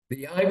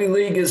The Ivy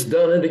League has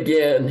done it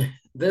again.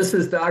 This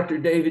is Dr.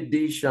 David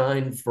D.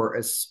 Shine for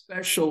a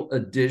special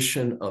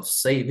edition of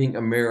Saving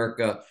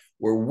America,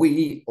 where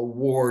we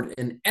award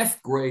an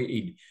F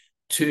grade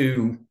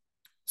to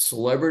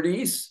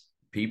celebrities,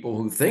 people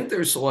who think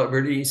they're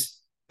celebrities,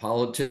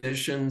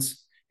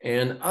 politicians,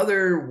 and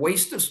other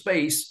waste of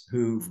space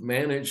who've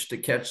managed to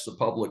catch the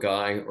public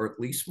eye, or at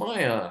least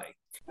my eye.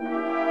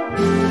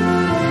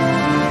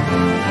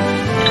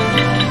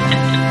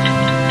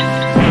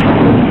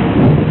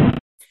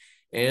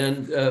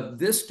 And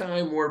this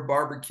time we're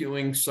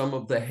barbecuing some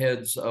of the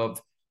heads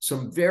of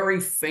some very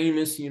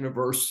famous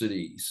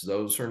universities.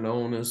 Those are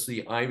known as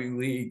the Ivy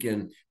League,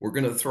 and we're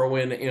going to throw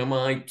in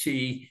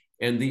MIT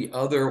and the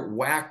other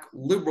whack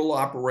liberal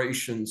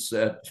operations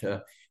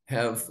that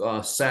have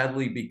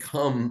sadly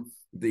become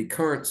the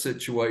current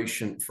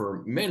situation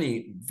for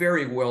many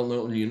very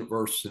well-known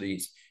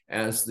universities,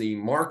 as the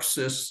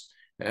Marxists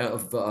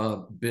have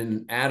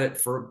been at it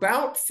for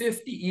about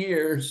 50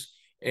 years.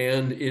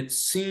 And it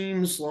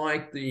seems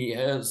like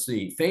as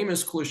the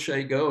famous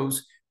cliche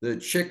goes, the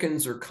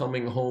chickens are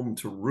coming home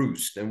to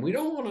roost. And we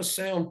don't want to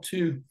sound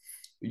too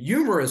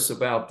humorous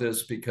about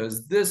this,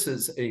 because this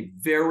is a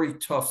very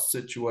tough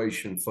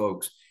situation,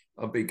 folks,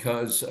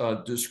 because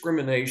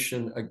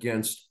discrimination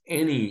against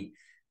any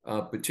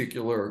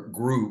particular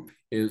group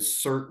is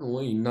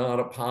certainly not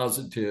a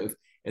positive.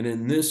 And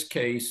in this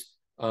case,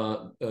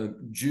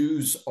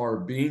 Jews are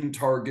being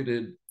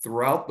targeted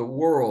throughout the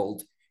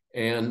world.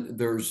 And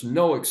there's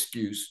no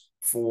excuse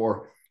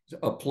for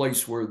a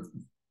place where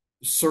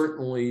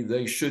certainly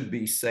they should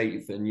be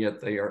safe, and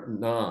yet they are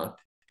not.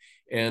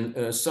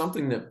 And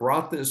something that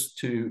brought this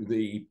to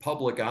the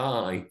public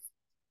eye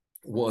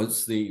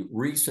was the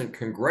recent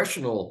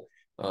congressional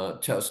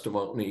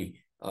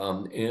testimony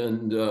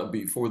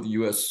before the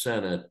U.S.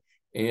 Senate.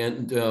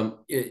 And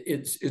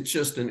it's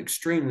just an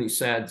extremely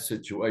sad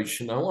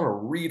situation. I want to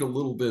read a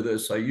little bit of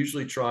this. I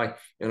usually try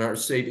in our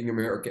Saving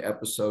America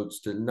episodes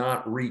to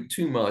not read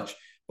too much,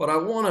 but I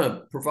want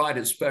to provide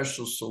a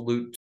special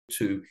salute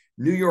to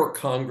New York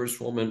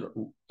Congresswoman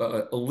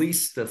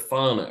Elise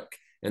Stefanik.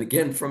 And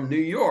again, from New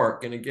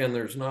York. And again,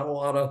 there's not a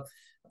lot of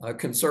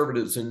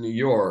conservatives in New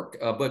York,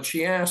 but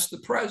she asked the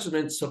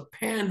presidents of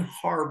Penn,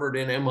 Harvard,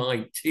 and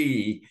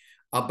MIT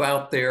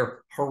about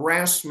their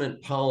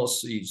harassment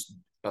policies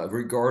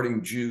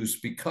regarding Jews,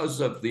 because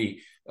of the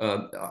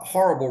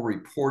horrible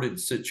reported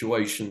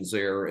situations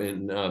there.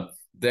 And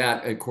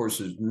that, of course,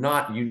 is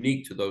not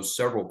unique to those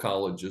several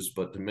colleges,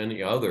 but to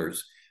many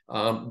others.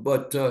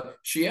 But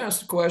she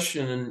asked a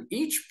question, and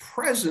each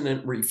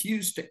president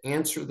refused to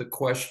answer the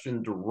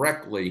question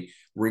directly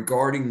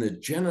regarding the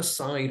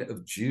genocide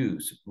of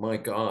Jews. My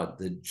God,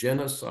 the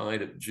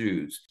genocide of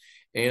Jews.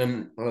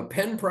 And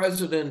Penn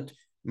President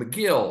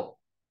Magill,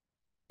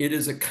 "It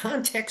is a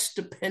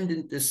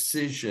context-dependent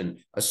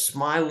decision," a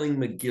smiling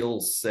Magill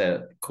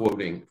said,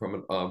 quoting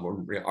from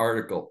an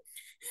article.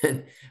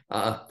 And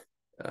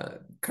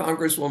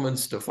Congresswoman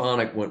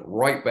Stefanik went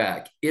right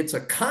back. "It's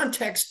a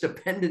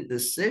context-dependent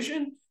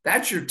decision?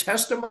 That's your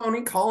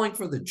testimony, calling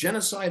for the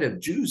genocide of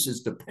Jews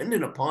is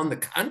dependent upon the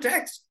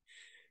context?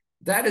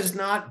 That is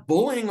not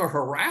bullying or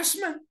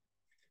harassment?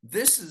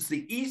 This is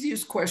the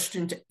easiest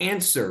question to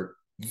answer.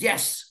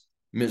 Yes,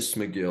 Ms.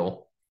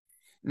 Magill."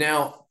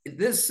 Now,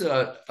 this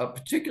a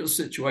particular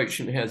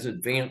situation has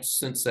advanced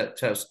since that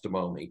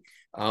testimony.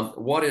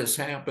 What has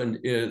happened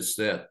is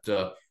that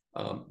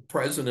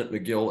President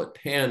Magill at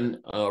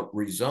Penn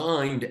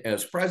resigned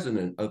as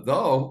president,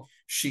 although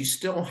she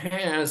still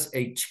has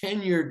a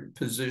tenured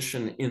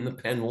position in the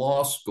Penn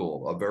Law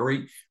School, a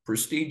very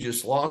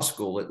prestigious law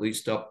school, at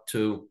least up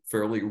to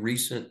fairly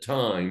recent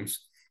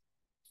times.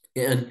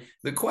 And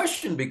the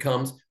question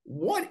becomes,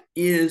 what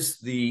is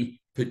the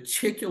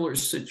particular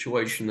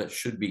situation that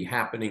should be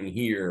happening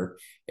here?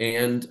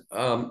 And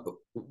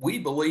we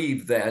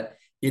believe that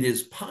it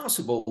is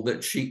possible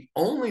that she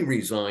only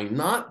resigned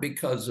not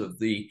because of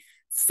the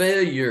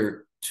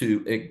failure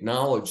to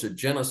acknowledge the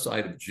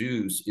genocide of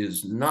Jews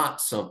is not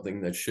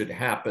something that should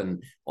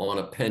happen on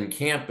a Penn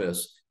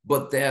campus,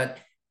 but that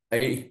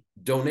a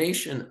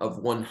donation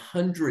of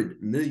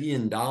 $100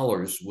 million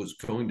was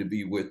going to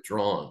be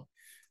withdrawn.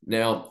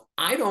 Now,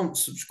 I don't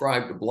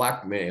subscribe to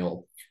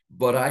blackmail,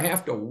 but I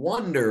have to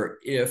wonder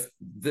if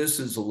this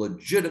is a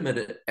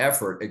legitimate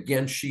effort.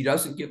 Again, she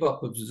doesn't give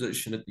up a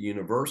position at the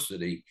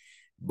university,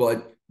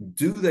 but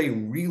do they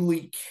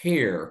really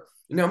care?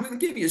 Now, I'm going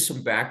to give you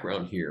some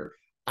background here.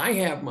 I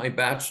have my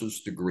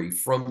bachelor's degree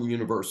from the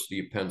University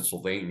of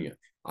Pennsylvania.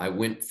 I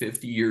went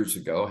 50 years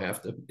ago, I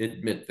have to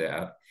admit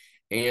that.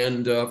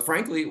 And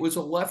frankly, it was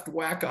a left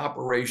whack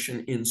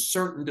operation in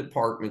certain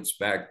departments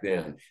back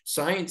then.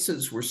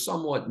 Sciences were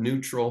somewhat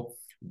neutral.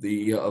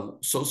 The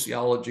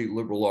sociology,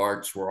 liberal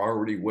arts were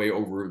already way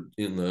over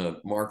in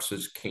the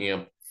Marxist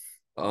camp.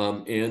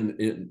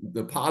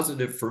 The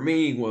positive for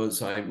me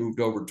was I moved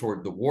over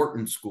toward the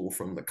Wharton School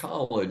from the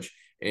college,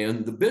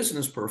 and the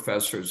business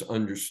professors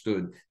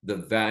understood the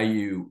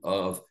value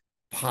of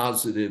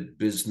positive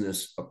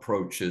business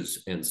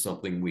approaches and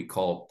something we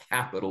call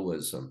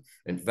capitalism.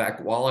 In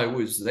fact, while I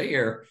was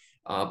there,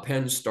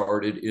 Penn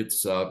started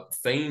its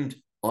famed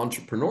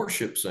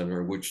Entrepreneurship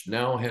Center, which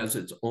now has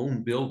its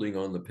own building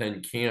on the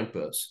Penn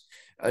campus.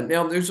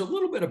 Now, there's a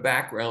little bit of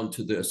background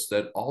to this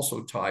that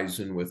also ties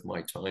in with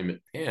my time at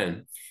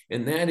Penn,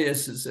 and that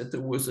is that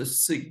there was a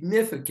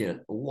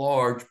significant,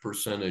 large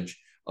percentage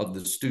of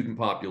the student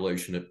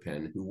population at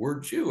Penn who were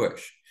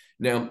Jewish.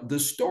 Now, the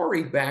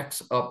story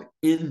backs up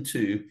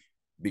into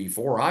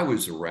before I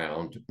was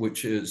around,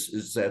 which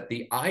is that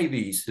the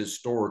Ivies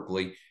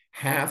historically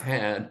have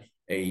had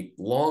a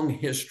long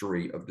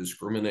history of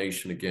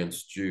discrimination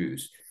against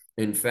Jews.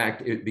 In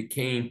fact, it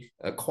became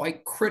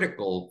quite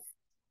critical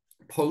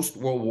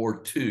post-World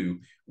War II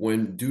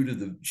when, due to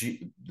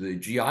the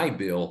GI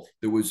Bill,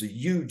 there was a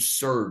huge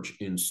surge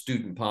in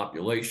student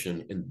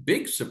population. And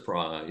big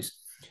surprise,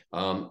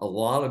 a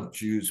lot of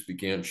Jews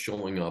began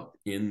showing up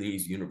in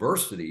these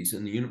universities.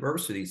 And the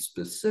universities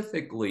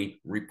specifically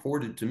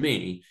reported to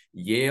me,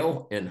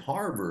 Yale and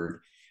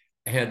Harvard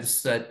had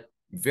set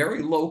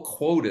very low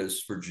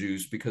quotas for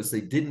Jews because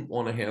they didn't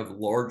want to have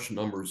large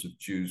numbers of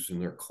Jews in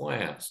their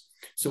class.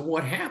 So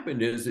what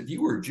happened is, if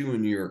you were a Jew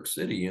in New York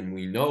City, and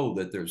we know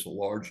that there's a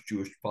large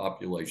Jewish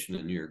population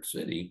in New York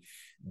City,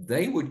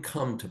 they would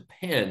come to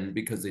Penn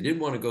because they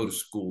didn't want to go to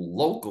school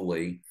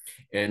locally.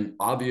 And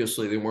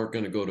obviously they weren't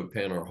going to go to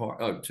Penn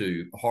or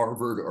to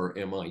Harvard or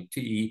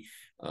MIT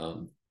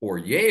or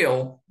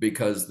Yale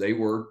because they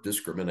were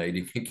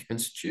discriminating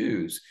against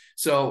Jews.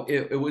 So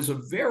it was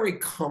a very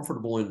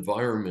comfortable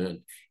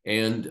environment.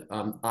 And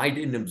I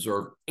didn't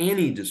observe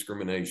any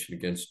discrimination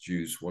against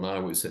Jews when I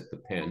was at the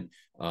Penn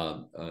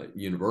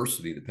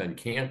University, the Penn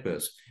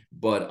campus.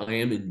 But I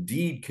am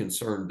indeed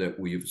concerned that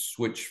we've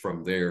switched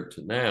from there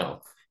to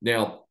now.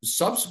 Now,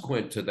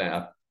 subsequent to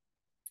that,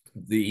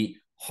 the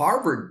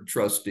Harvard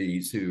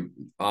trustees, who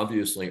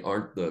obviously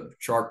aren't the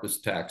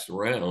sharpest tacks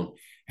around,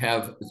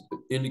 have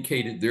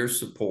indicated their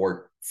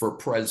support for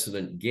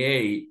President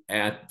Gay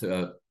at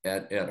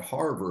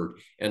Harvard.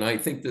 And I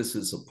think this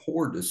is a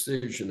poor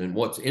decision. And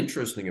what's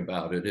interesting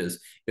about it is,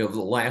 over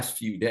the last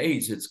few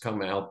days, it's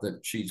come out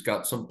that she's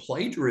got some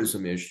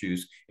plagiarism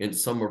issues in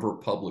some of her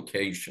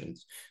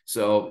publications.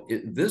 So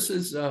this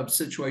is a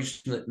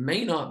situation that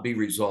may not be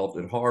resolved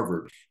at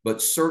Harvard,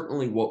 but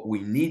certainly what we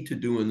need to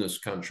do in this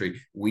country,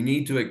 we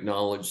need to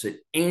acknowledge that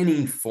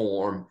any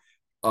form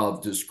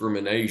of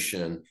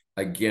discrimination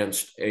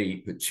against a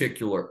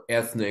particular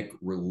ethnic,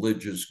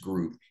 religious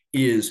group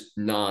is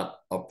not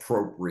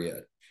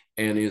appropriate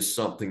and is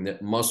something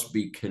that must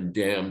be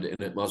condemned, and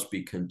it must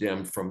be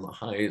condemned from the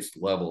highest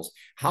levels.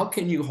 How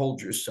can you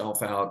hold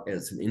yourself out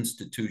as an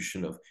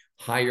institution of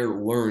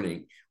higher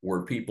learning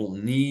where people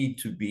need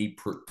to be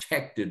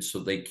protected so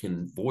they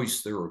can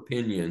voice their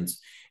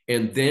opinions,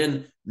 and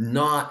then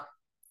not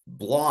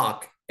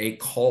block a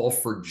call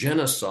for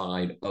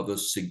genocide of a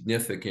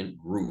significant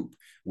group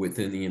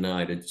within the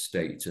United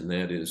States, and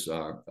that is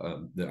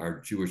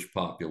our Jewish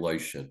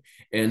population?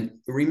 And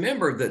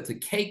remember that the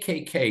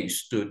KKK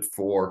stood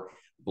for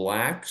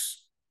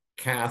Blacks,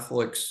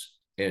 Catholics,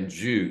 and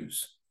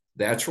Jews.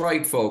 That's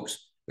right,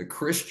 folks. The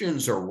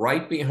Christians are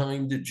right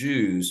behind the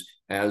Jews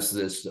as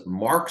this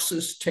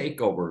Marxist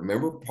takeover.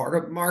 Remember,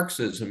 part of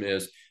Marxism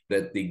is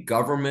that the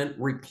government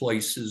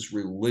replaces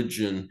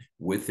religion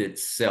with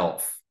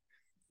itself.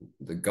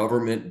 The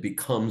government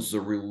becomes the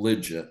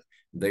religion.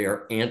 They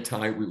are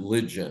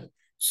anti-religion.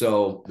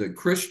 So the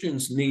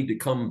Christians need to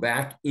come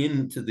back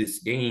into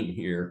this game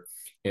here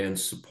and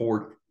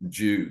support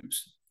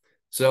Jews.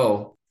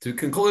 So to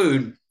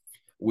conclude,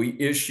 we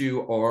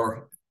issue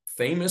our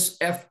famous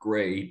F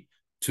grade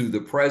to the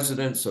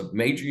presidents of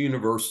major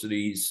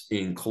universities,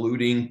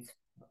 including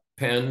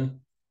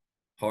Penn,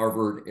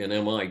 Harvard, and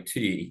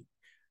MIT,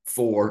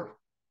 for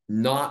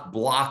not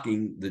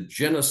blocking the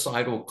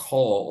genocidal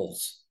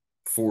calls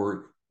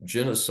for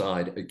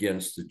genocide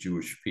against the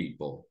Jewish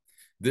people.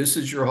 This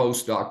is your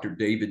host, Dr.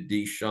 David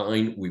D.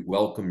 Schein. We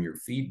welcome your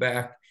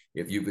feedback.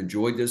 If you've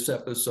enjoyed this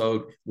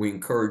episode, we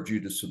encourage you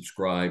to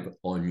subscribe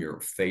on your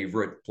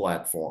favorite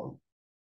platform.